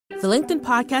The LinkedIn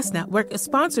Podcast Network is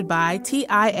sponsored by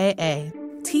TIAA.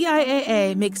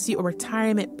 TIAA makes you a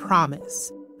retirement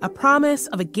promise, a promise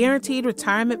of a guaranteed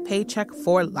retirement paycheck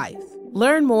for life.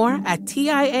 Learn more at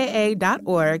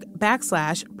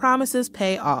TIAA.org/promises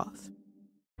pay off.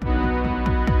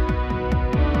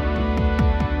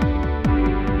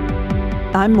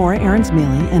 I'm Morra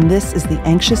Aarons-Mele, and this is The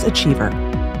Anxious Achiever.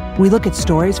 We look at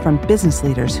stories from business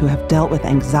leaders who have dealt with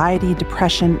anxiety,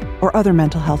 depression, or other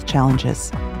mental health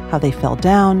challenges, how they fell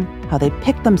down, how they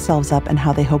picked themselves up, and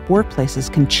how they hope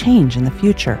workplaces can change in the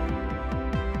future.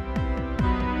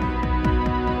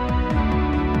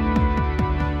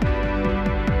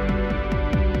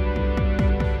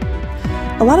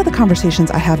 A lot of the conversations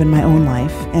I have in my own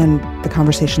life and the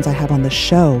conversations I have on this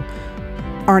show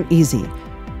aren't easy.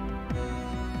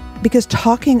 Because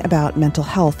talking about mental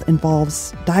health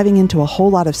involves diving into a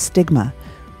whole lot of stigma,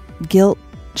 guilt,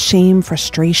 shame,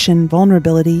 frustration,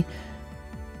 vulnerability.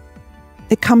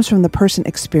 It comes from the person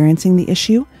experiencing the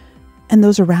issue and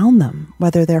those around them,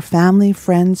 whether they're family,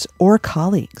 friends, or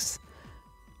colleagues.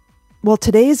 Well,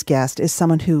 today's guest is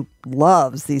someone who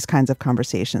loves these kinds of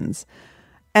conversations.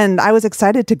 And I was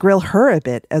excited to grill her a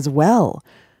bit as well,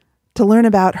 to learn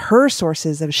about her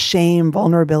sources of shame,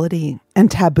 vulnerability, and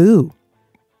taboo.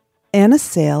 Anna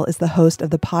Sale is the host of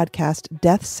the podcast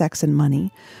Death, Sex, and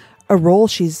Money, a role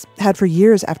she's had for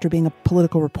years after being a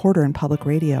political reporter in public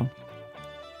radio.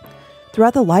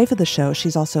 Throughout the life of the show,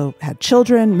 she's also had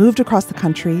children, moved across the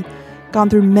country, gone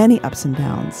through many ups and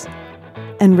downs,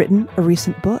 and written a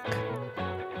recent book.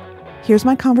 Here's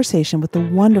my conversation with the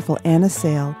wonderful Anna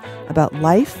Sale about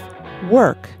life,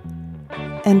 work,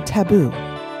 and taboo.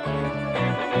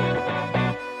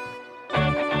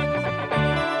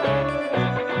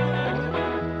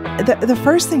 The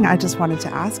first thing I just wanted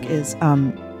to ask is,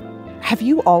 have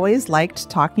you always liked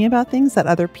talking about things that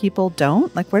other people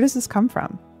don't? Like, where does this come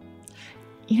from?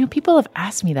 You know, people have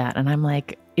asked me that, and I'm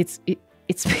like, it's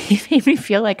made me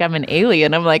feel like I'm an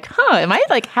alien. I'm like, am I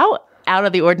like, how out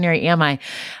of the ordinary am I?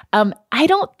 I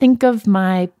don't think of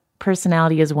my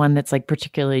personality as one that's like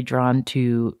particularly drawn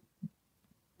to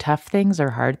tough things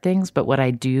or hard things, but what I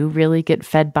do really get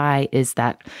fed by is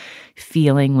that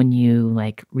feeling when you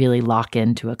like really lock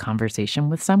into a conversation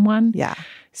with someone. Yeah.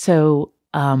 So,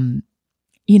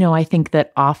 I think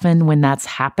that often when that's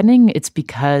happening, it's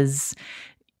because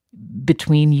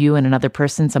between you and another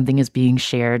person, something is being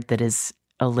shared that is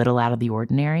a little out of the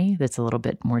ordinary, that's a little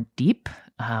bit more deep.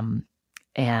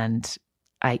 And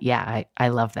I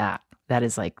love that. That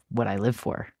is like what I live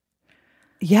for.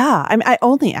 Yeah. I mean, I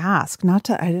only ask, I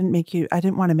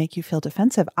didn't want to make you feel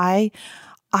defensive. I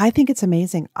think it's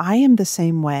amazing. I am the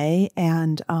same way.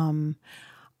 And,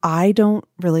 I don't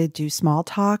really do small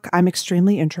talk. I'm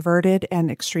extremely introverted and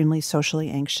extremely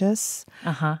socially anxious.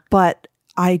 But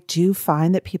I do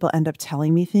find that people end up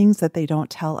telling me things that they don't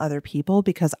tell other people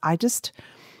because I used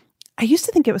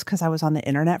to think it was because I was on the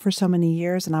internet for so many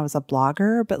years and I was a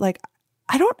blogger, but like,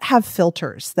 I don't have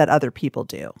filters that other people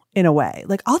do in a way.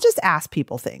 Like I'll just ask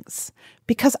people things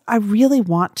because I really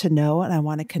want to know and I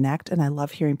want to connect and I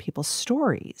love hearing people's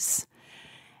stories.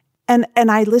 And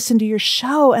I listen to your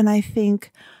show and I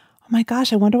think, oh my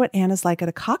gosh, I wonder what Anna's like at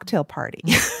a cocktail party.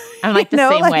 I'm like the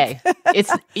same way. It's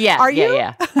Are you?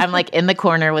 Yeah. I'm like in the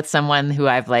corner with someone who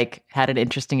I've like had an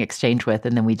interesting exchange with,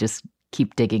 and then we just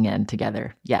keep digging in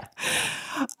together. Yeah.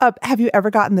 Have you ever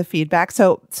gotten the feedback?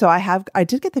 So I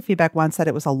did get the feedback once that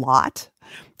it was a lot.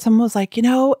 Someone was like,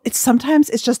 sometimes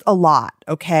it's just a lot.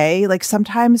 Okay. Like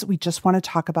sometimes we just want to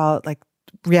talk about like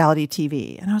reality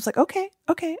TV. And I was like, okay,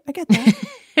 I get that.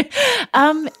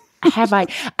 Have I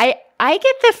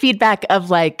get the feedback of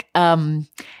like,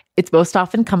 it's most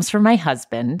often comes from my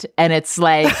husband, and it's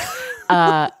like,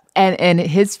 and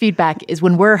his feedback is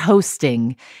when we're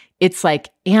hosting, it's like,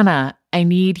 Anna, I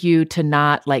need you to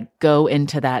not like go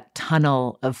into that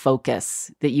tunnel of focus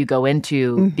that you go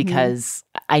into because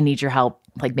I need your help,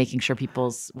 like making sure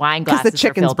people's wine glasses the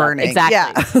chicken's are filled burning. Up.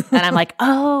 Exactly. Yeah. And I'm like,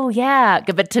 oh yeah.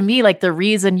 But to me, like the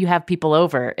reason you have people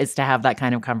over is to have that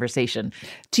kind of conversation.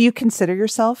 Do you consider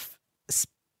yourself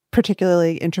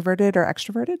particularly introverted or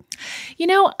extroverted?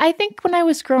 I think when I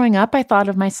was growing up, I thought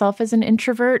of myself as an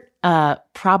introvert,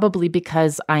 probably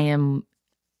because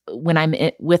when I'm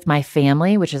with my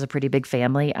family, which is a pretty big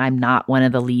family, I'm not one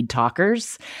of the lead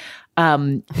talkers.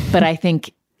 But I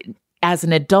think as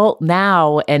an adult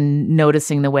now and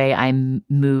noticing the way I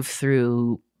move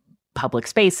through public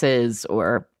spaces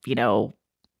or,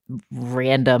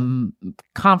 random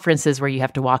conferences where you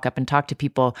have to walk up and talk to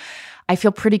people, I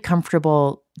feel pretty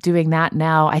comfortable doing that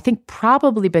now. I think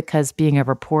probably because being a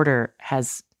reporter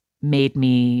has made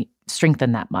me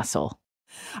strengthen that muscle.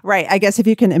 Right. I guess if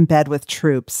you can embed with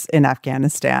troops in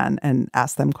Afghanistan and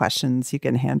ask them questions, you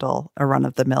can handle a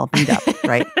run-of-the-mill meetup,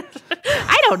 right?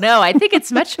 I don't know. I think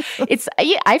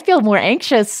I feel more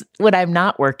anxious when I'm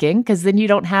not working, because then you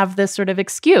don't have this sort of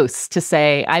excuse to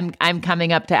say, I'm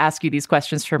coming up to ask you these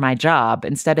questions for my job.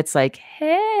 Instead, it's like,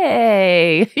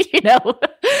 hey,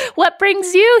 what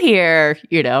brings you here,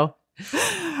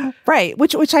 Right.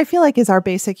 Which I feel like is our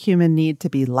basic human need to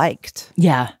be liked.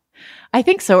 Yeah, I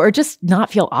think so. Or just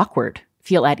not feel awkward,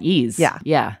 feel at ease. Yeah.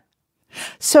 Yeah.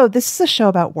 So this is a show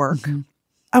about work. Mm-hmm.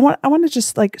 I want to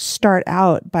just start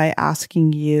out by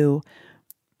asking you,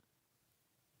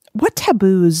 what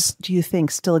taboos do you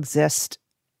think still exist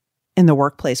in the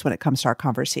workplace when it comes to our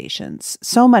conversations?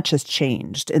 So much has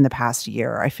changed in the past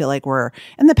year. I feel like we're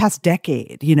in the past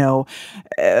decade, it's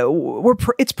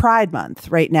Pride Month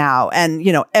right now. And,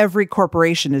 every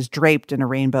corporation is draped in a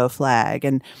rainbow flag,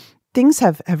 and things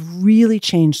have really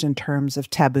changed in terms of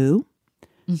taboo.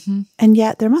 Mm-hmm. And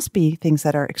yet there must be things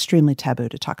that are extremely taboo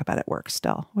to talk about at work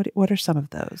still. What are some of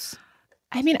those?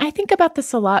 I mean, I think about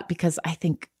this a lot because I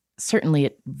think certainly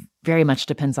it very much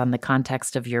depends on the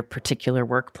context of your particular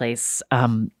workplace.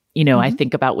 Mm-hmm. I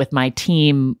think about with my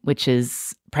team, which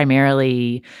is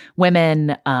primarily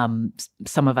women.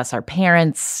 Some of us are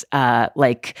parents.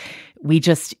 We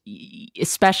just,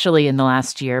 especially in the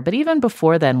last year, but even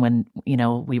before then, when,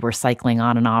 we were cycling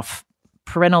on and off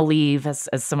parental leave as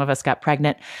some of us got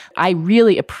pregnant, I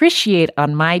really appreciate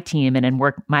on my team and in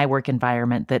my work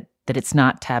environment that it's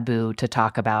not taboo to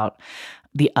talk about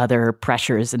the other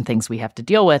pressures and things we have to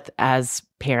deal with as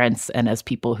parents and as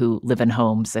people who live in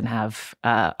homes and have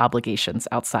obligations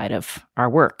outside of our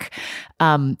work.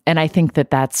 And I think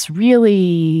that that's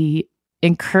really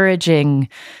encouraging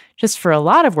just for a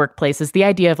lot of workplaces, the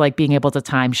idea of being able to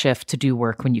time shift to do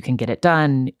work when you can get it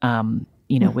done,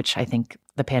 which I think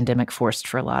the pandemic forced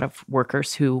for a lot of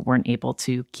workers who weren't able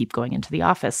to keep going into the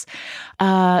office.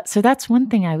 So that's one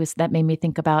thing that made me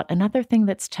think about. Another thing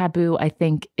that's taboo, I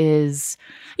think, is,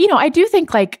 I do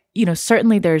think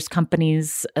certainly there's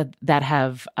companies that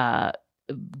have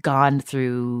gone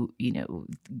through,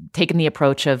 taken the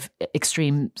approach of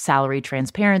extreme salary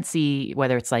transparency,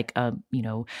 whether it's a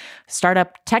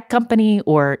startup tech company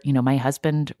or, my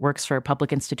husband works for a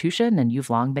public institution and you've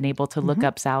long been able to look mm-hmm.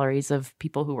 up salaries of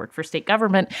people who work for state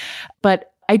government.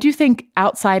 But I do think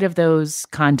outside of those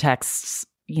contexts,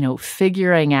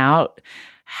 figuring out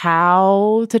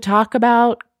how to talk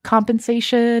about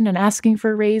compensation and asking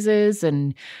for raises.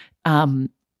 And,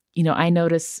 I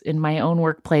notice in my own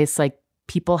workplace,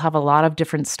 people have a lot of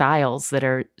different styles that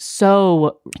are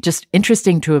so just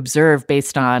interesting to observe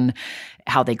based on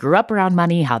how they grew up around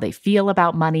money, how they feel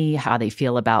about money, how they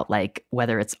feel about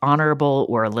whether it's honorable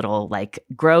or a little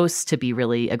gross to be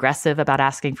really aggressive about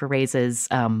asking for raises.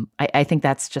 I think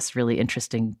that's just really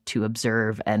interesting to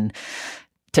observe and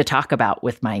to talk about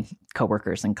with my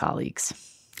coworkers and colleagues.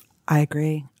 I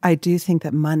agree. I do think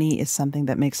that money is something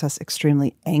that makes us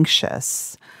extremely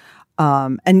anxious.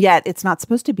 And yet it's not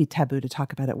supposed to be taboo to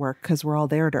talk about at work because we're all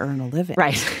there to earn a living.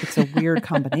 Right. It's a weird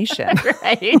combination.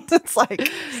 Right. It's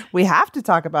we have to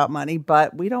talk about money,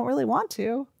 but we don't really want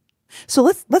to. So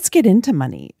let's get into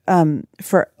money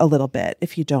for a little bit,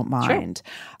 if you don't mind.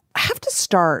 Sure. I have to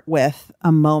start with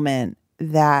a moment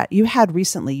that you had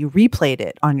recently. You replayed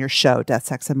it on your show, Death,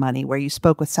 Sex, and Money, where you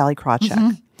spoke with Sallie Krawcheck,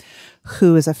 mm-hmm.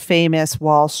 who is a famous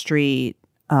Wall Street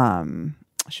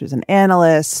she was an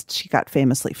analyst. She got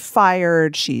famously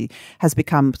fired. She has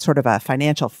become sort of a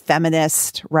financial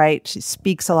feminist, right? She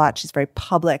speaks a lot. She's very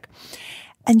public.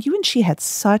 And you and she had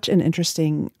such an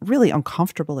interesting, really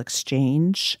uncomfortable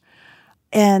exchange.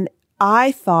 And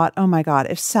I thought, oh my God,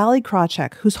 if Sallie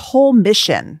Krawcheck, whose whole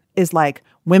mission is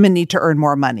women need to earn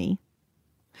more money,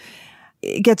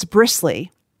 it gets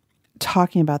bristly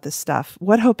talking about this stuff,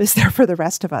 what hope is there for the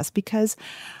rest of us? Because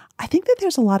I think that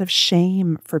there's a lot of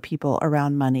shame for people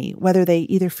around money, whether they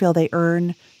either feel they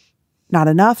earn not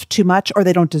enough, too much, or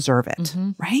they don't deserve it,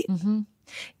 mm-hmm. right? Mm-hmm.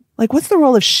 What's the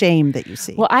role of shame that you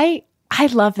see? Well, I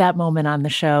love that moment on the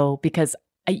show because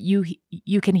you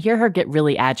can hear her get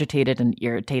really agitated and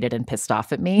irritated and pissed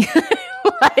off at me.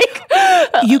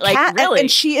 You can't, really. And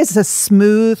she is a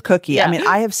smooth cookie. Yeah. I mean,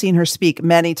 I have seen her speak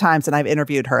many times and I've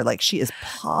interviewed her. She is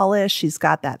polished. She's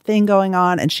got that thing going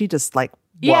on and she just whoa.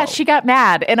 Yeah, she got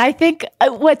mad. And I think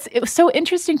it was so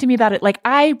interesting to me about it.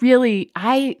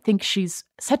 I think she's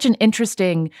such an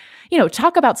interesting,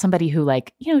 talk about somebody who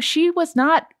she was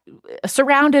not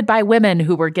surrounded by women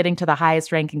who were getting to the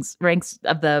highest ranks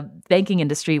of the banking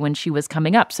industry when she was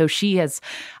coming up. So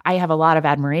I have a lot of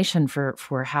admiration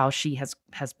for how she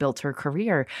has built her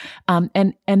career.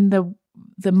 And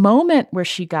the moment where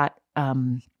she got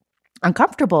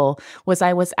uncomfortable was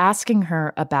I was asking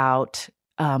her about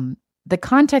the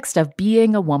context of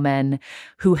being a woman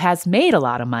who has made a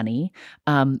lot of money,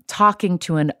 talking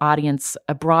to an audience,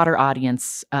 a broader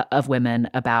audience of women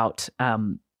about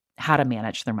how to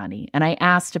manage their money. And I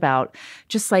asked about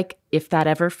just like if that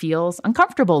ever feels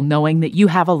uncomfortable, knowing that you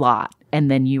have a lot and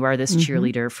then you are this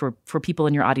cheerleader for people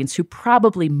in your audience who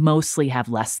probably mostly have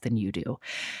less than you do.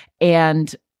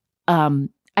 And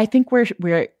I think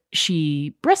where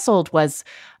she bristled was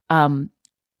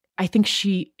I think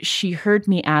she heard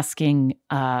me asking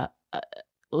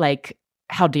like,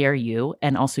 how dare you?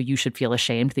 And also you should feel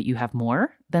ashamed that you have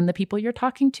more than the people you're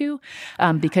talking to.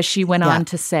 Because she went on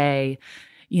to say,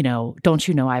 you know, don't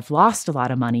you know I've lost a lot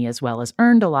of money as well as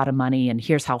earned a lot of money, and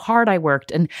here's how hard I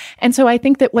worked. And so I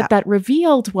think that what that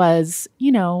revealed was,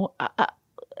 you know,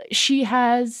 she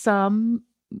has some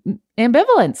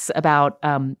ambivalence about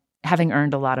having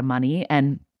earned a lot of money,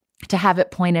 and to have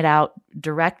it pointed out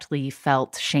directly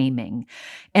felt shaming.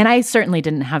 And I certainly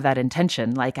didn't have that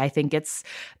intention. Like, I think it's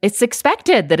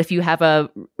expected that if you have a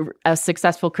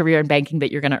successful career in banking that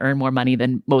you're going to earn more money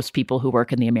than most people who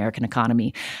work in the American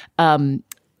economy.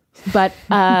 But,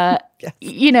 yes.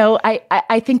 You know,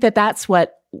 I think that's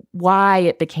why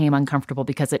it became uncomfortable,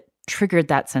 because it triggered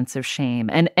that sense of shame.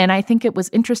 And I think it was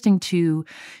interesting to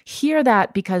hear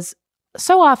that, because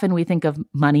so often we think of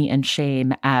money and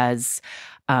shame as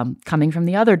coming from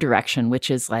the other direction, which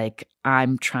is like,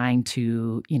 I'm trying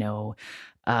to, you know,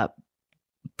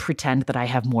 pretend that I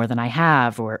have more than I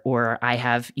have, or I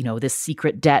have, you know, this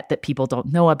secret debt that people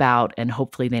don't know about, and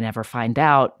hopefully they never find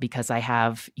out because I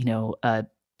have, you know, a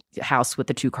house with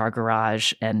a 2-car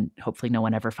garage, and hopefully no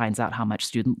one ever finds out how much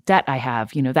student debt I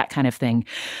have, you know, that kind of thing.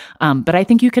 But I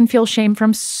think you can feel shame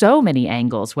from so many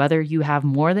angles, whether you have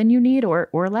more than you need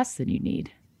or less than you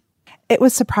need. It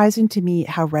was surprising to me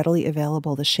how readily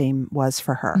available the shame was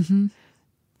for her. Mm-hmm.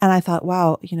 And I thought,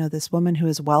 wow, you know, this woman who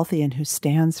is wealthy and who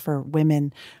stands for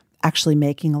women actually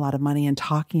making a lot of money and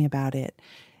talking about it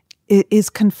is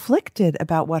conflicted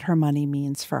about what her money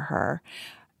means for her.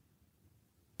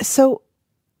 So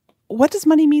what does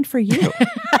money mean for you?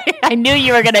 I knew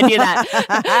you were going to do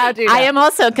that. I am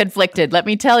also conflicted, let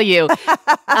me tell you.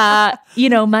 You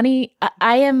know, money,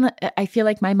 I feel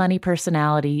like my money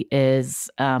personality is,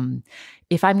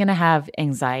 if I'm going to have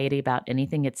anxiety about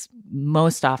anything, it's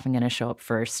most often going to show up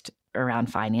first around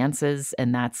finances.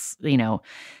 And that's, you know,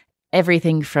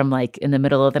 everything from like in the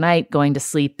middle of the night going to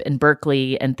sleep in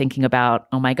Berkeley and thinking about,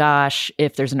 oh my gosh,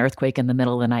 if there's an earthquake in the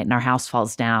middle of the night and our house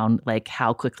falls down, like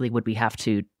how quickly would we have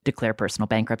to declare personal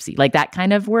bankruptcy? Like that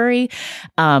kind of worry.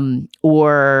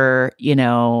 Or, you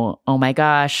know, oh my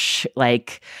gosh,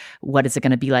 like what is it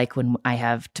going to be like when I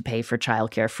have to pay for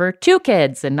childcare for 2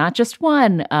 kids and not just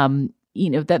one? You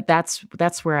know,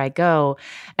 that's where I go.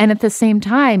 And at the same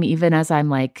time, even as I'm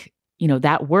like, you know,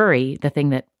 that worry, the thing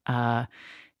that,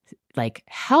 like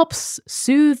helps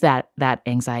soothe that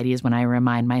anxiety is when I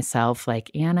remind myself,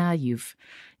 like, Anna, you've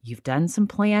done some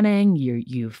planning,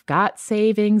 you've got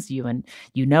savings, you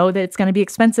know that it's going to be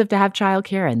expensive to have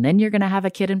childcare, and then you're going to have a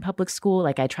kid in public school.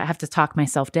 Like I have to talk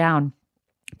myself down,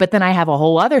 but then I have a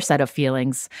whole other set of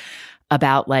feelings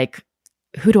about like,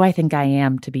 who do I think I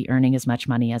am to be earning as much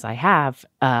money as I have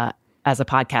as a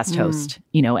podcast host,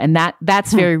 you know, and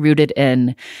that's very rooted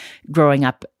in growing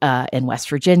up in West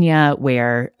Virginia,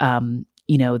 where,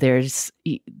 you know, there's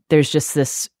just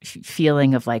this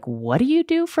feeling of like, what do you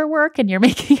do for work? And you're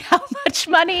making how much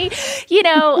money, you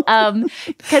know,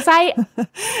 because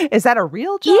is that a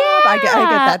real job? Yeah, I get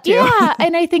that too. Yeah.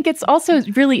 And I think it's also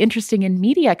really interesting in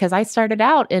media, because I started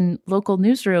out in local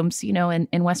newsrooms, you know,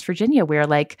 in West Virginia, where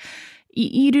like,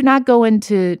 you do not go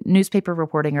into newspaper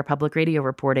reporting or public radio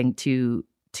reporting to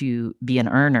be an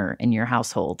earner in your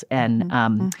household.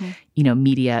 And, you know,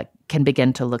 media can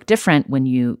begin to look different when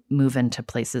you move into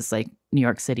places like New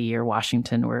York City or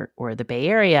Washington or the Bay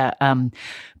Area.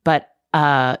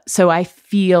 So I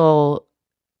feel,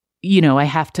 you know, I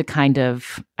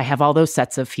have all those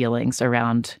sets of feelings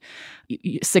around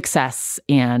success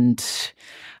and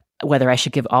whether I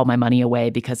should give all my money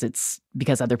away because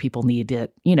other people need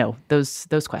it, you know, those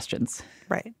questions.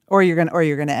 Right. Or you're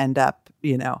going to end up,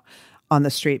 you know, on the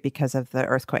street because of the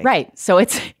earthquake. Right. So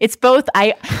it's both.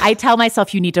 I tell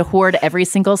myself you need to hoard every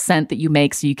single cent that you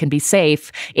make so you can be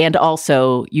safe, and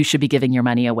also you should be giving your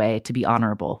money away to be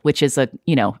honorable, which is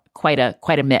quite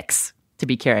a mix to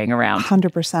be carrying around.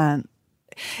 100%.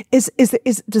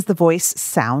 Does the voice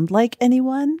sound like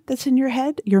anyone that's in your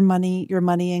head? Your money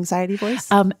anxiety voice?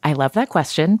 I love that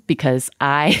question because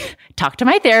I talked to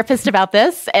my therapist about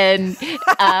this, and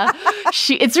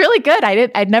it's really good.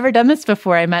 I'd never done this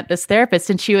before. I met this therapist,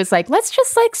 and she was like, "Let's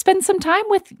just like spend some time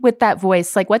with that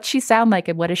voice. Like, what's she sound like,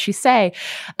 and what does she say?"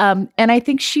 And I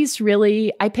think she's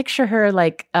really. I picture her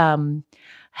like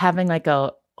having like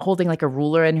holding like a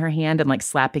ruler in her hand and like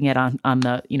slapping it on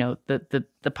the,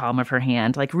 the palm of her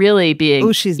hand, like really being,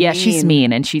 oh, she's mean. She's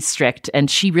mean and she's strict and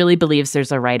she really believes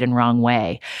there's a right and wrong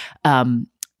way.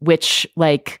 Which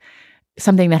like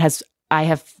something that I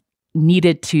have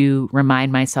needed to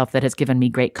remind myself that has given me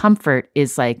great comfort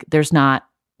is like, there's not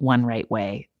one right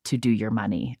way to do your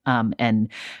money. And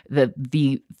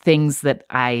the things that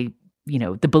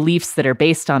the beliefs that are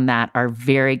based on that are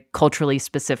very culturally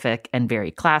specific and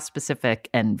very class specific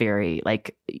and very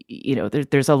like,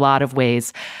 there's a lot of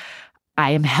ways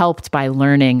I am helped by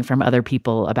learning from other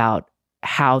people about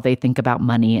how they think about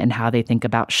money and how they think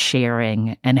about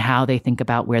sharing and how they think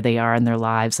about where they are in their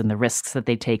lives and the risks that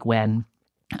they take when.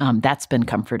 That's been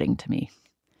comforting to me.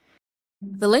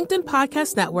 The LinkedIn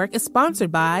Podcast Network is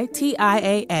sponsored by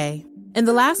TIAA. In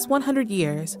the last 100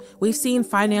 years, we've seen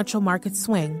financial markets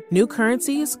swing, new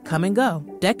currencies come and go,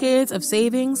 decades of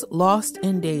savings lost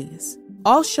in days,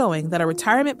 all showing that a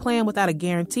retirement plan without a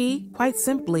guarantee, quite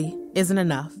simply, isn't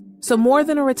enough. So more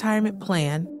than a retirement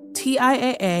plan,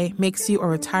 TIAA makes you a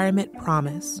retirement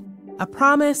promise. A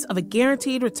promise of a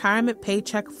guaranteed retirement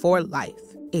paycheck for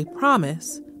life. A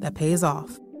promise that pays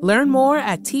off. Learn more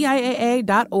at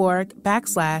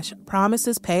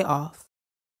TIAA.org/promisespayoff.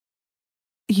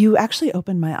 You actually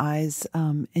opened my eyes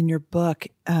in your book.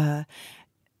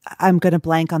 I'm going to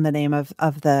blank on the name of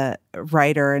the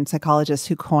writer and psychologist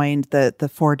who coined the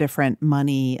 4 different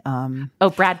money.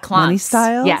 Brad Klontz. Money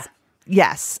styles. Yeah.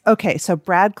 Yes. Okay. So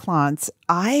Brad Klontz,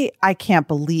 I can't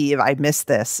believe I missed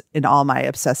this in all my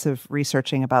obsessive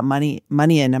researching about money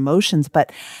and emotions,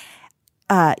 but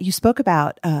you spoke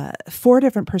about 4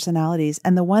 different personalities,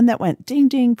 and the one that went ding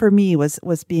ding for me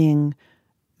was being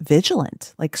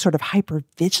vigilant, like sort of hyper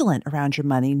vigilant around your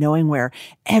money, knowing where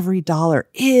every dollar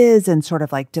is and sort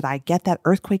of like, did I get that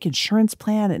earthquake insurance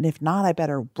plan? And if not, I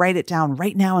better write it down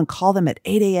right now and call them at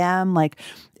 8 a.m. Like,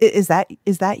 is that you?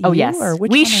 Oh, yes. Or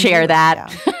which we share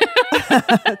that.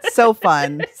 Yeah. It's so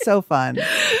fun. So fun.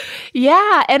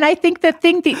 Yeah. And I think the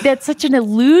thing that's such an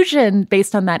illusion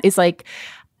based on that is like,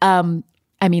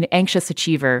 anxious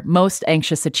achiever. Most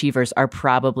anxious achievers are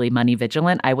probably money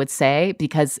vigilant, I would say,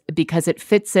 because it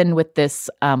fits in with this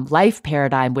life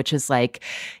paradigm, which is like,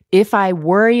 if I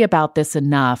worry about this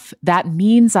enough, that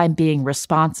means I'm being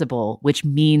responsible, which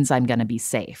means I'm going to be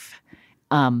safe.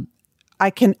 I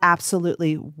can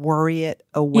absolutely worry it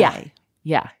away.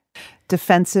 Yeah.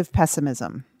 Defensive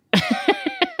pessimism.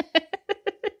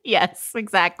 Yes,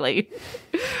 exactly.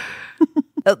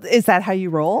 Is that how you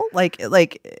roll? Like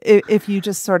if you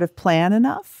just sort of plan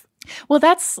enough? Well,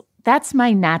 that's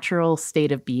my natural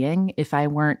state of being. If I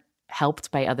weren't helped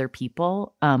by other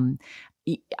people,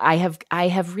 I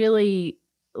have really,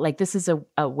 like, this is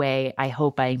a way I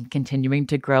hope I'm continuing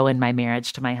to grow in my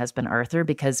marriage to my husband, Arthur,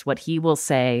 because what he will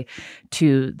say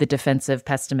to the defensive,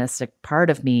 pessimistic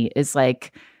part of me is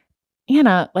like,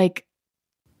 Anna, like,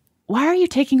 why are you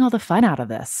taking all the fun out of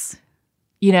this?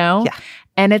 Yeah.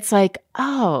 And it's like,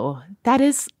 oh, that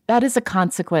is a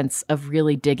consequence of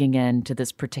really digging into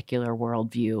this particular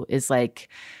worldview, is like,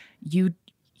 you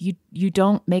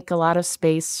don't make a lot of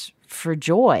space for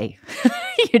joy,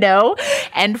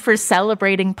 and for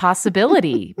celebrating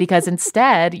possibility, because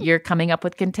instead you're coming up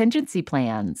with contingency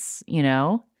plans,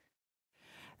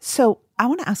 So I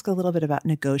want to ask a little bit about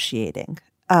negotiating.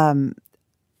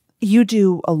 You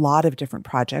do a lot of different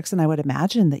projects, and I would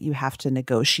imagine that you have to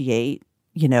negotiate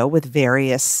with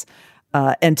various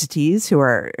entities who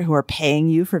are paying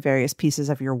you for various pieces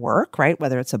of your work, right?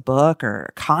 Whether it's a book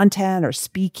or content or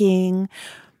speaking.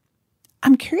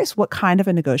 I'm curious what kind of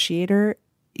a negotiator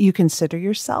you consider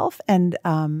yourself, and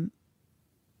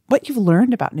what you've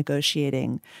learned about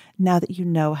negotiating now that you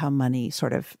know how money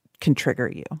sort of can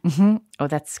trigger you. Mm-hmm. Oh,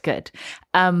 that's good.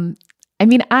 I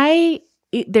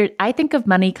think of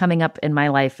money coming up in my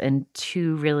life in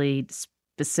 2 really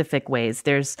specific ways.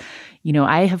 There's,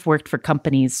 I have worked for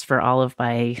companies for all of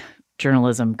my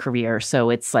journalism career. So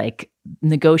it's like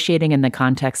negotiating in the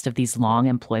context of these long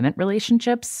employment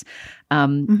relationships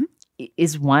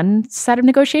is one set of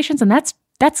negotiations. And that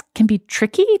can be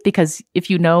tricky, because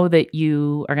if you know that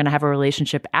you are going to have a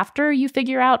relationship after you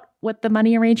figure out what the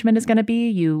money arrangement is going to be,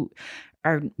 you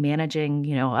are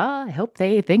managing, I hope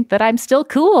they think that I'm still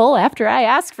cool after I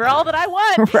ask for all that I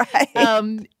want. Right.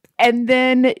 And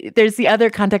then there's the other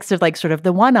context of like sort of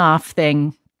the one-off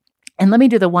thing. And let me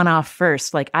do the one-off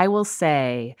first. Like I will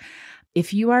say,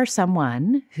 if you are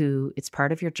someone who it's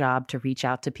part of your job to reach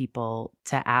out to people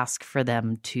to ask for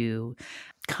them to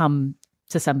come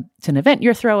to an event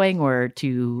you're throwing or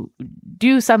to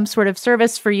do some sort of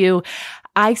service for you,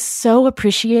 I so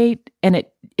appreciate, and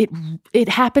it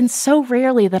happens so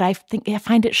rarely that I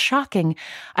find it shocking.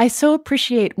 I so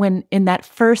appreciate when in that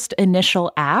first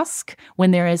initial ask,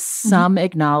 when there is some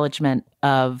acknowledgement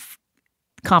of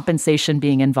compensation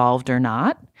being involved or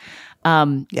not.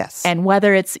 Yes. And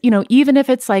whether it's, even if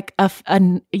it's like a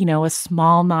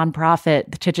small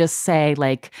nonprofit, to just say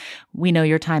like, we know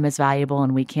your time is valuable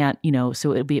and we can't,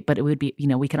 so it would be,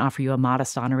 we can offer you a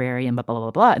modest honorarium, blah, blah,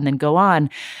 blah, blah, and then go on,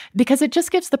 because it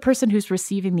just gives the person who's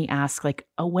receiving the ask like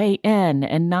a way in,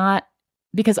 and not,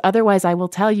 because otherwise I will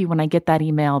tell you when I get that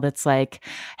email that's like,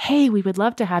 hey, we would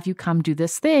love to have you come do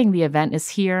this thing. The event is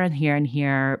here and here and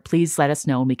here. Please let us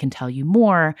know and we can tell you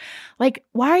more. Like,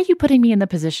 why are you putting me in the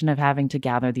position of having to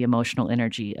gather the emotional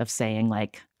energy of saying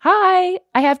like, hi,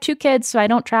 I have 2 kids, so I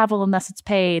don't travel unless it's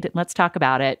paid. Let's talk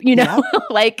about it.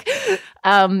 Like,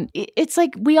 it's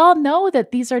like, we all know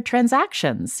that these are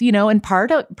transactions, and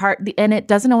and it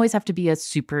doesn't always have to be a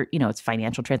super, it's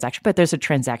financial transaction, but there's a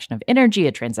transaction of energy,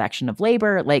 a transaction of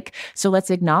labor. Like, so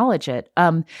let's acknowledge it.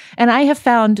 And I have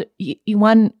found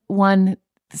one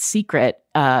secret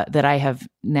that I have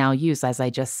now used, as I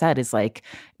just said, is like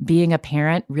being a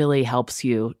parent really helps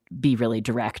you be really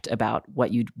direct about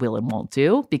what you will and won't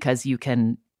do, because you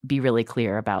can be really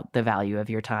clear about the value of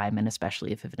your time, and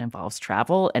especially if it involves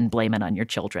travel, and blame it on your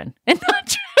children and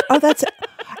not. Oh, that's it.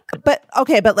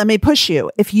 But let me push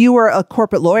you. If you were a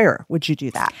corporate lawyer, would you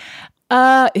do that?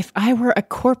 If I were a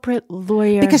corporate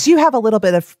lawyer, because you have a little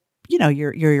bit of,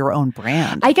 you're your own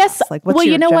brand. I guess. Like, well,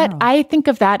 what? I think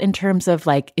of that in terms of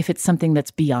like, if it's something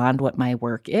that's beyond what my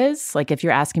work is, like if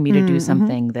you're asking me to do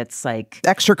something that's like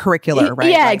extracurricular, right?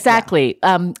 Yeah, exactly.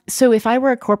 Yeah. So if I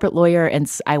were a corporate lawyer and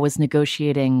I was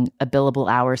negotiating a billable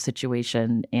hour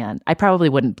situation, and I probably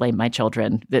wouldn't blame my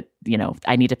children that,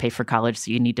 I need to pay for college,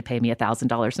 so you need to pay me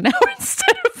 $1,000 an hour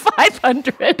instead of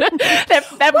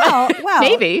 $500. Well,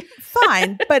 maybe.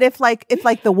 Fine. But if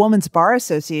the Women's Bar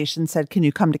Association said, can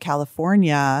you come to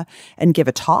California and give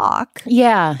a talk?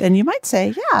 Yeah. Then you might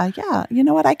say, yeah, you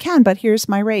know what, I can, but here's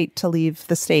my rate to leave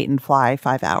the state and fly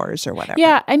 5 hours or whatever.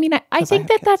 Yeah. I mean, I think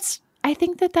that's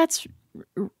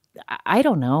I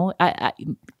don't know.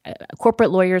 Corporate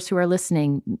lawyers who are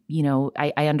listening,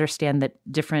 I understand that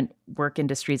different work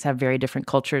industries have very different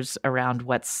cultures around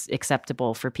what's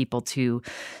acceptable for people to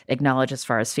acknowledge as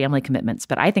far as family commitments.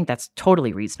 But I think that's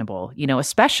totally reasonable,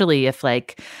 especially if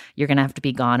like you're going to have to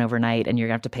be gone overnight and you're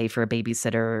going to have to pay for a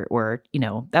babysitter or,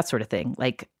 that sort of thing.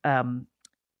 Like,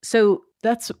 so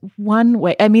that's one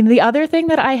way. I mean, the other thing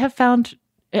that I have found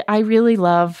I really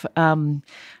love,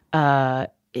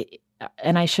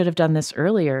 and I should have done this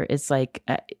earlier, is like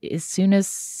as soon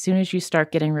as you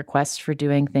start getting requests for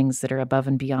doing things that are above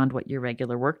and beyond what your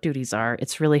regular work duties are,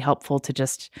 it's really helpful to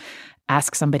just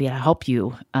ask somebody to help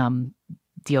you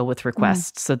deal with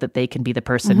requests so that they can be the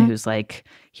person who's like,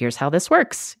 here's how this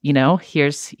works,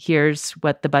 here's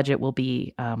what the budget will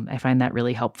be. I find that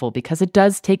really helpful, because it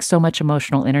does take so much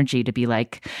emotional energy to be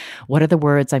like, what are the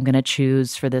words I'm going to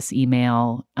choose for this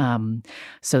email,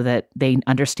 so that they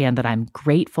understand that I'm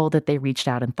grateful that they reached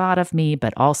out and thought of me,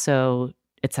 but also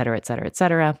et cetera, et cetera, et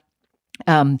cetera.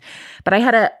 But I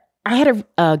had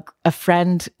a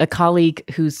friend, a colleague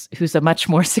who's a much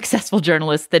more successful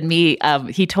journalist than me.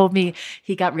 He told me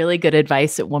he got really good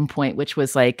advice at one point, which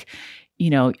was like,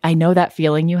 I know that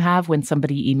feeling you have when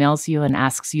somebody emails you and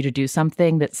asks you to do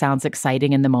something that sounds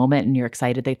exciting in the moment and you're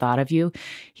excited they thought of you.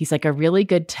 He's like, a really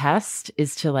good test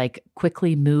is to like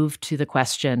quickly move to the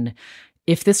question,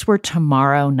 if this were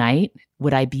tomorrow night,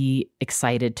 would I be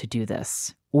excited to do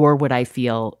this? Or would I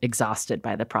feel exhausted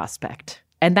by the prospect?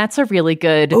 And that's a really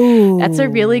good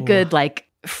like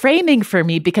framing for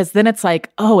me, because then it's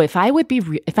like, oh, if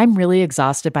I'm really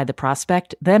exhausted by the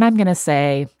prospect, then I'm going to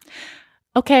say,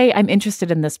 okay, I'm interested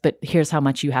in this, but here's how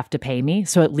much you have to pay me.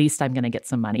 So at least I'm going to get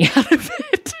some money out of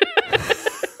it.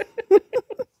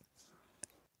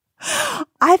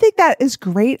 I think that is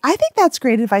great. I think that's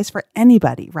great advice for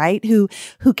anybody, right? Who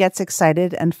gets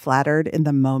excited and flattered in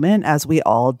the moment, as we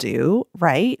all do,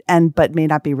 right? But may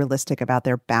not be realistic about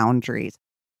their boundaries.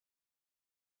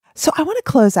 So I want to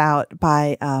close out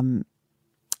by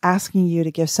asking you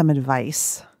to give some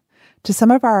advice to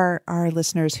some of our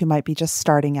listeners who might be just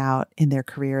starting out in their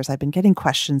careers. I've been getting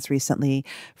questions recently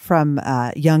from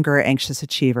younger anxious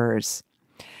achievers.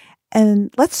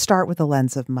 And let's start with the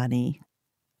lens of money.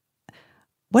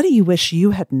 What do you wish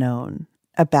you had known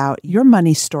about your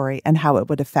money story and how it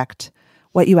would affect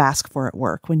what you ask for at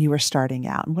work when you were starting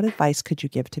out? And what advice could you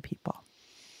give to people?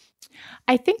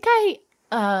 I think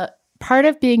part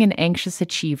of being an anxious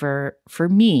achiever for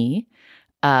me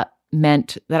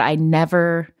meant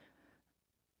that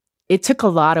it took a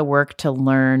lot of work to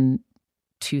learn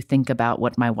to think about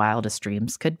what my wildest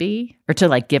dreams could be, or to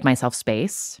like give myself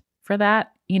space for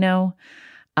that,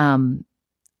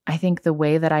 I think the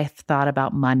way that I thought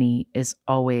about money is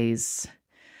always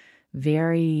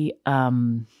very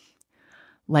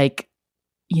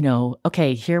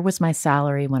okay, here was my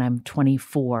salary when I'm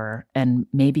 24, and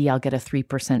maybe I'll get a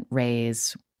 3%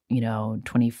 raise,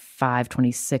 25,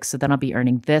 26. So then I'll be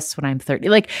earning this when I'm 30.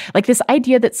 Like this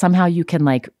idea that somehow you can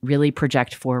like really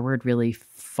project forward really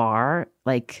far.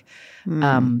 I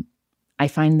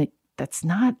find that that's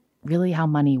not really how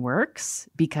money works,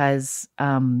 because,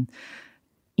 in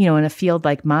a field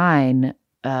like mine,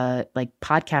 like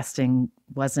podcasting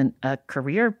wasn't a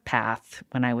career path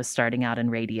when I was starting out in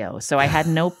radio. So I had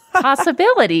no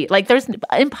possibility. Like there's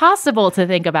impossible to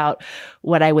think about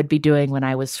what I would be doing when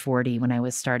I was 40, when I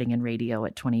was starting in radio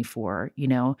at 24,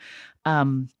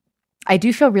 I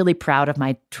do feel really proud of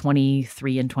my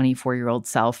 23 and 24-year-old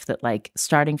self that like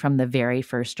starting from the very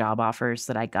first job offers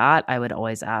that I got, I would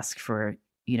always ask for,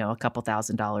 a couple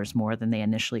 $1,000s more than they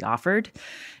initially offered.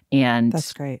 And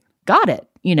that's great. Got it,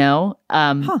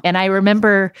 And I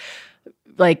remember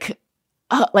like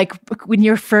when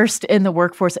you're first in the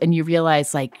workforce and you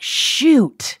realize like,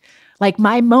 shoot, like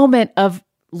my moment of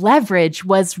leverage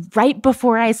was right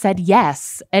before I said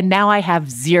yes. And now I have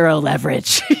zero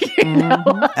leverage, And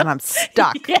I'm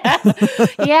stuck.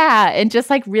 Yeah. And just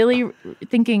like really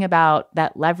thinking about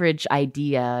that leverage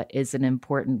idea is an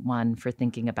important one for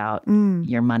thinking about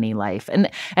your money life. And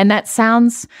that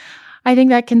sounds, I think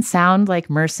that can sound like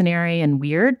mercenary and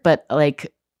weird, but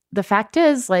like the fact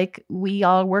is like we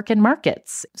all work in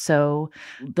markets. So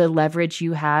the leverage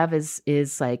you have is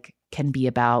like can be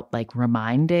about like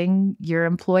reminding your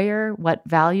employer what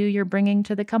value you're bringing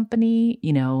to the company.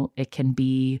 It can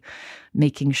be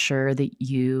making sure that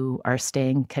you are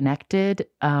staying connected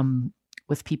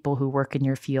with people who work in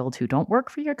your field who don't work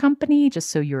for your company, just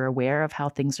so you're aware of how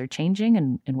things are changing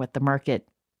and what the market,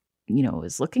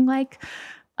 is looking like.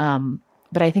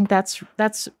 But I think that's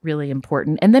really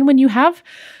important. And then when you have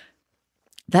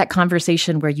that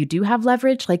conversation where you do have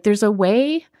leverage, like there's a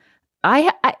way.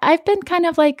 I've been kind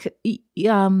of like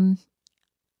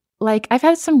I've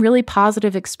had some really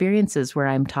positive experiences where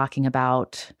I'm talking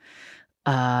about,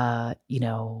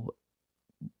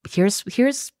 here's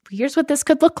what this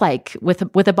could look like with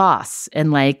a boss,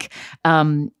 and like,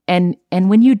 and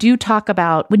when you do talk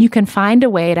about, when you can find a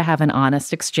way to have an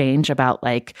honest exchange about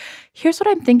like, here's what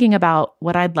I'm thinking about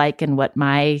what I'd like and what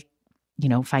my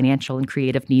financial and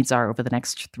creative needs are over the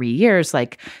next 3 years.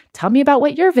 Like, tell me about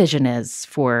what your vision is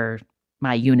for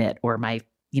my unit or my,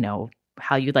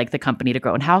 how you'd like the company to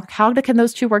grow, and how can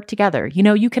those two work together?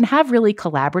 You can have really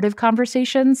collaborative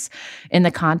conversations in the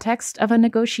context of a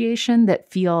negotiation that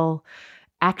feel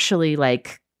actually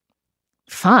like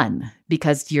fun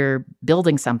because you're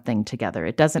building something together.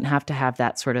 It doesn't have to have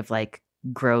that sort of like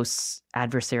gross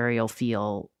adversarial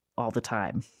feel all the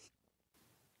time.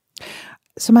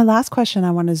 So my last question, I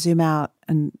want to zoom out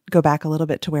and go back a little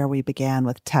bit to where we began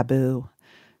with taboo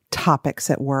topics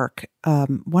at work.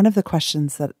 One of the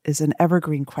questions that is an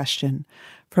evergreen question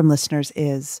from listeners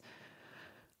is,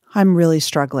 I'm really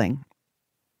struggling.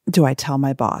 Do I tell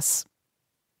my boss?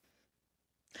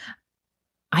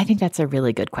 I think that's a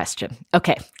really good question.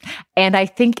 Okay. And I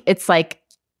think it's like,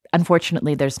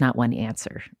 unfortunately, there's not one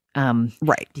answer.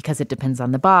 Right. Because it depends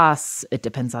on the boss. It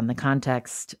depends on the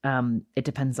context. It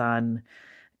depends on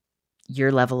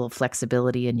your level of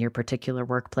flexibility in your particular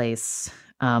workplace.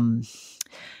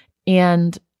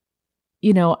 And,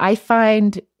 I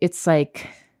find it's like,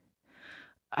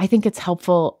 I think it's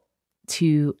helpful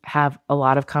to have a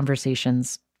lot of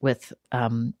conversations with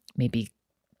maybe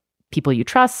people you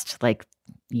trust, like,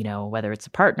 whether it's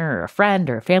a partner or a friend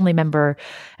or a family member,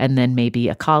 and then maybe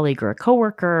a colleague or a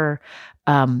coworker,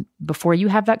 before you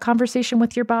have that conversation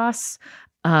with your boss.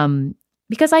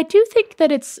 Because I do think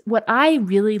that it's what I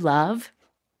really love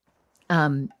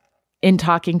in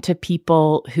talking to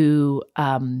people who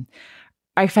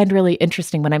I find really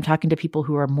interesting when I'm talking to people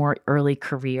who are more early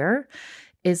career,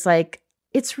 is like,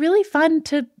 it's really fun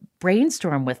to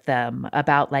brainstorm with them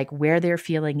about like where they're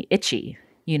feeling itchy,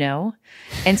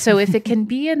 And so if it can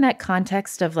be in that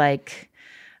context of like,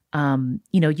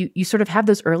 you sort of have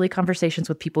those early conversations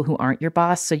with people who aren't your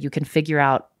boss, so you can figure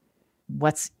out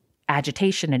what's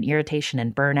agitation and irritation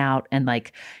and burnout and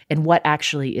like, and what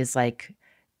actually is like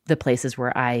the places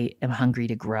where I am hungry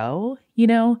to grow, you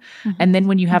know? And then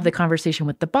when you have the conversation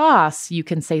with the boss, you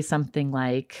can say something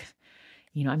like,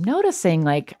 you know, I'm noticing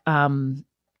like,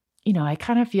 you know, I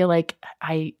kind of feel like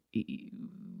I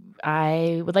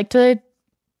would like to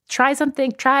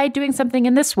try doing something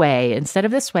in this way instead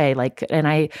of this way. Like, and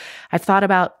I've thought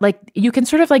about like, you can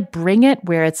sort of like bring it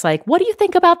where it's like, what do you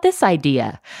think about this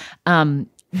idea?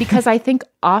 Because I think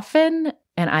often,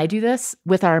 and I do this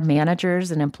with our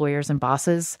managers and employers and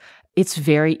bosses, it's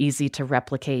very easy to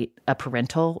replicate a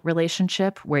parental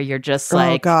relationship where you're just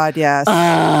like, oh God, yes.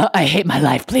 I hate my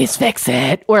life. Please fix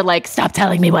it. Or like, stop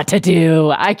telling me what to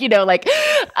do. And like,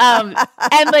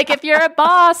 if you're a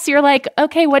boss, you're like,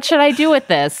 okay, what should I do with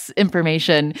this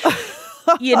information?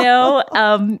 You know?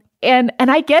 And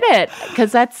I get it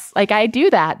because that's like, I do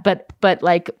that, but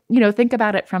like, you know, think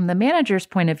about it from the manager's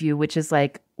point of view, which is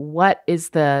like, what is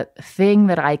the thing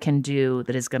that I can do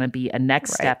that is going to be a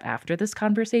next step after this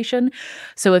conversation?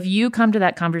 So if you come to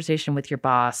that conversation with your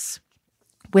boss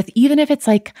with, even if it's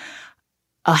like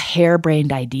a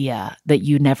harebrained idea that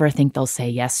you never think they'll say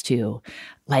yes to,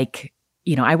 like,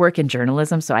 you know, I work in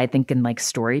journalism, so I think in like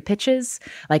story pitches.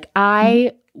 Like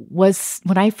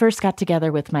when I first got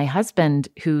together with my husband,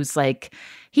 who's like,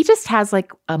 he just has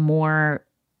like a more,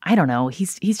 I don't know,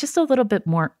 he's just a little bit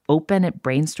more open at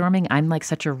brainstorming. I'm like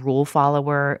such a rule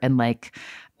follower, and like,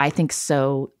 I think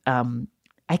so,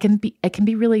 I can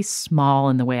be really small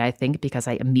in the way I think because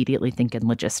I immediately think in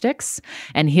logistics.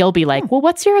 And he'll be like, well,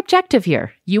 what's your objective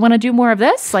here? You want to do more of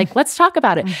this? Like, let's talk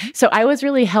about it. So I was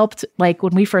really helped, like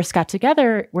when we first got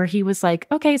together, where he was like,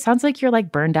 okay, it sounds like you're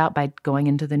like burned out by going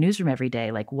into the newsroom every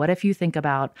day. Like, what if you think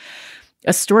about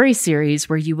a story series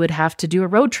where you would have to do a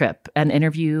road trip and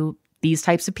interview these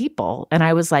types of people? And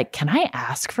I was like, can I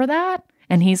ask for that?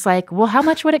 And he's like, well, how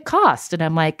much would it cost? And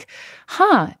I'm like,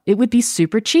 it would be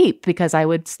super cheap because I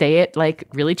would stay at like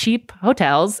really cheap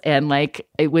hotels, and like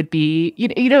it would be,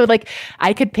 you know, like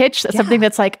I could pitch something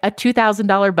that's like a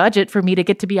 $2,000 budget for me to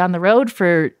get to be on the road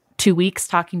for 2 weeks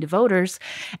talking to voters.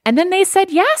 And then they said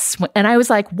yes. And I was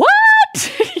like, what?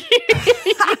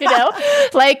 You know,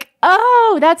 like,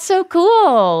 oh, that's so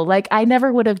cool. Like I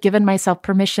never would have given myself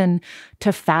permission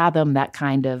to fathom that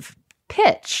kind of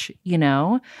pitch, you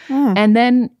know? And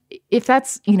then if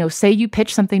that's, you know, say you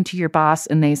pitch something to your boss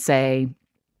and they say,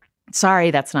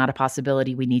 sorry, that's not a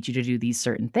possibility. We need you to do these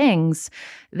certain things.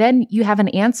 Then you have an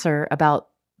answer about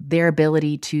their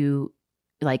ability to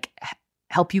like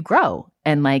help you grow.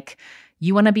 And like,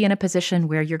 you want to be in a position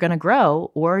where you're going to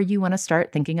grow, or you want to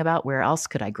start thinking about where else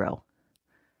could I grow?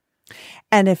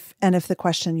 And if the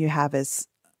question you have is,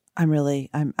 I'm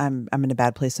in a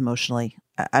bad place emotionally,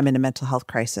 I'm in a mental health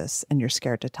crisis, and you're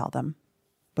scared to tell them,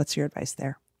 what's your advice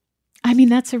there? I mean,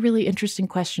 that's a really interesting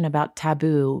question about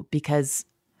taboo, because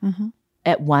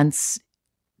at once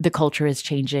the culture is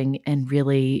changing in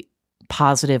really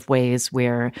positive ways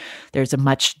where there's a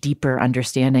much deeper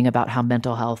understanding about how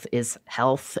mental health is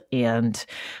health. And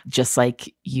just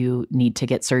like you need to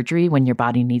get surgery when your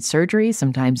body needs surgery,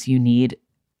 sometimes you need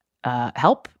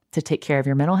help to take care of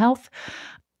your mental health.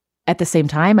 At the same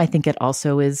time, I think it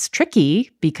also is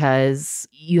tricky because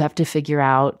you have to figure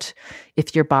out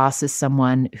if your boss is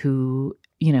someone who,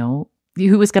 you know,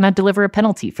 who is going to deliver a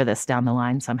penalty for this down the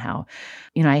line somehow.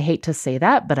 You know, I hate to say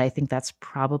that, but I think that's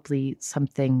probably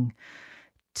something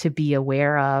to be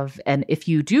aware of. And if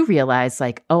you do realize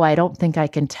like, oh, I don't think I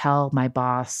can tell my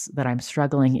boss that I'm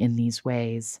struggling in these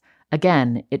ways,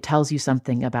 again, it tells you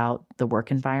something about the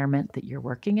work environment that you're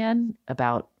working in,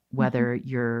 about whether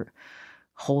your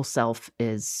whole self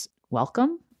is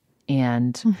welcome.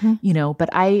 And, you know, but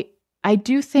I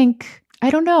do think, I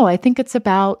don't know, I think it's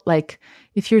about like,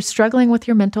 if you're struggling with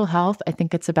your mental health, I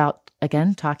think it's about,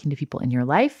 again, talking to people in your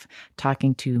life,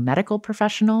 talking to medical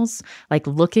professionals, like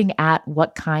looking at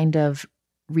what kind of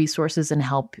resources and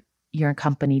help your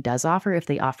company does offer, if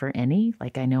they offer any.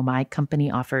 Like I know my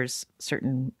company offers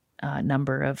certain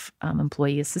number of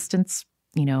employee assistance,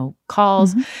 you know,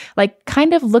 calls, like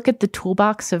kind of look at the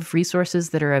toolbox of resources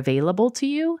that are available to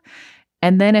you.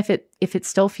 And then if it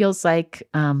still feels like,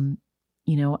 you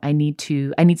know, I need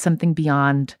something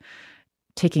beyond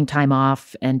taking time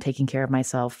off and taking care of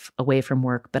myself away from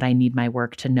work, but I need my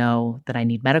work to know that I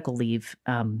need medical leave,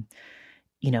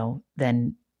 you know,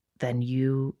 then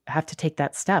you have to take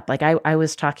that step. Like I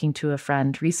was talking to a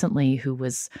friend recently who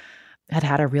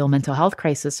had a real mental health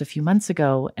crisis a few months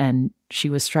ago, and she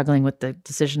was struggling with the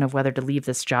decision of whether to leave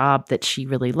this job that she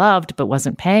really loved but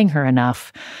wasn't paying her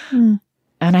enough.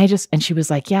 And she was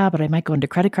like, yeah, but I might go into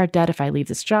credit card debt if I leave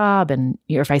this job, and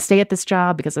if I stay at this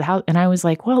job because of how. And I was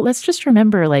like, well, let's just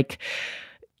remember, like,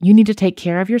 you need to take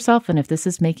care of yourself, and if this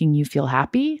is making you feel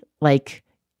happy, like,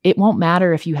 it won't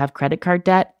matter if you have credit card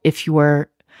debt if you're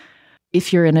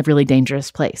in a really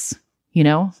dangerous place,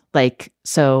 Like,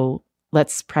 so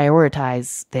let's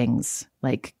prioritize things.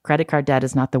 Like, credit card debt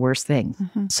is not the worst thing.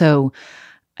 Mm-hmm. So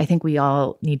I think we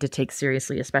all need to take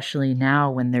seriously, especially now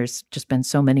when there's just been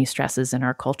so many stresses in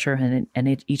our culture and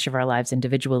in each of our lives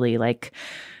individually. Like,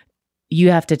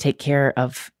 you have to take care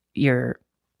of your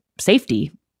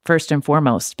safety first and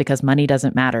foremost, because money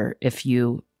doesn't matter if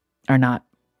you are not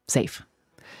safe.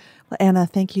 Well, Anna,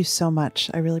 thank you so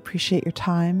much. I really appreciate your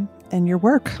time and your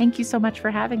work. Thank you so much for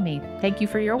having me. Thank you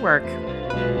for your work.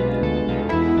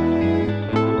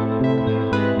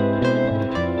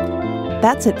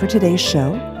 That's it for today's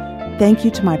show. Thank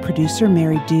you to my producer,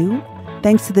 Mary Dew.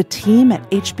 Thanks to the team at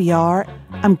HBR.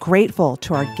 I'm grateful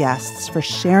to our guests for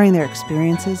sharing their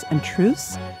experiences and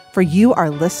truths. For you, our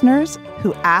listeners,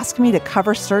 who ask me to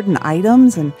cover certain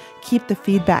items and keep the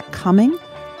feedback coming,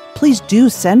 please do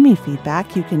send me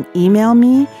feedback. You can email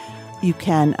me. You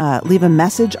can leave a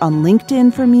message on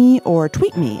LinkedIn for me or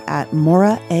tweet me at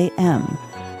Morra AM.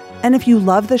 And if you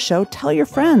love the show, tell your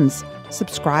friends.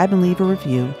 Subscribe and leave a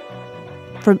review.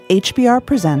 From HBR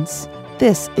Presents,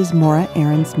 this is Morra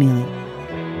Aarons-Mele.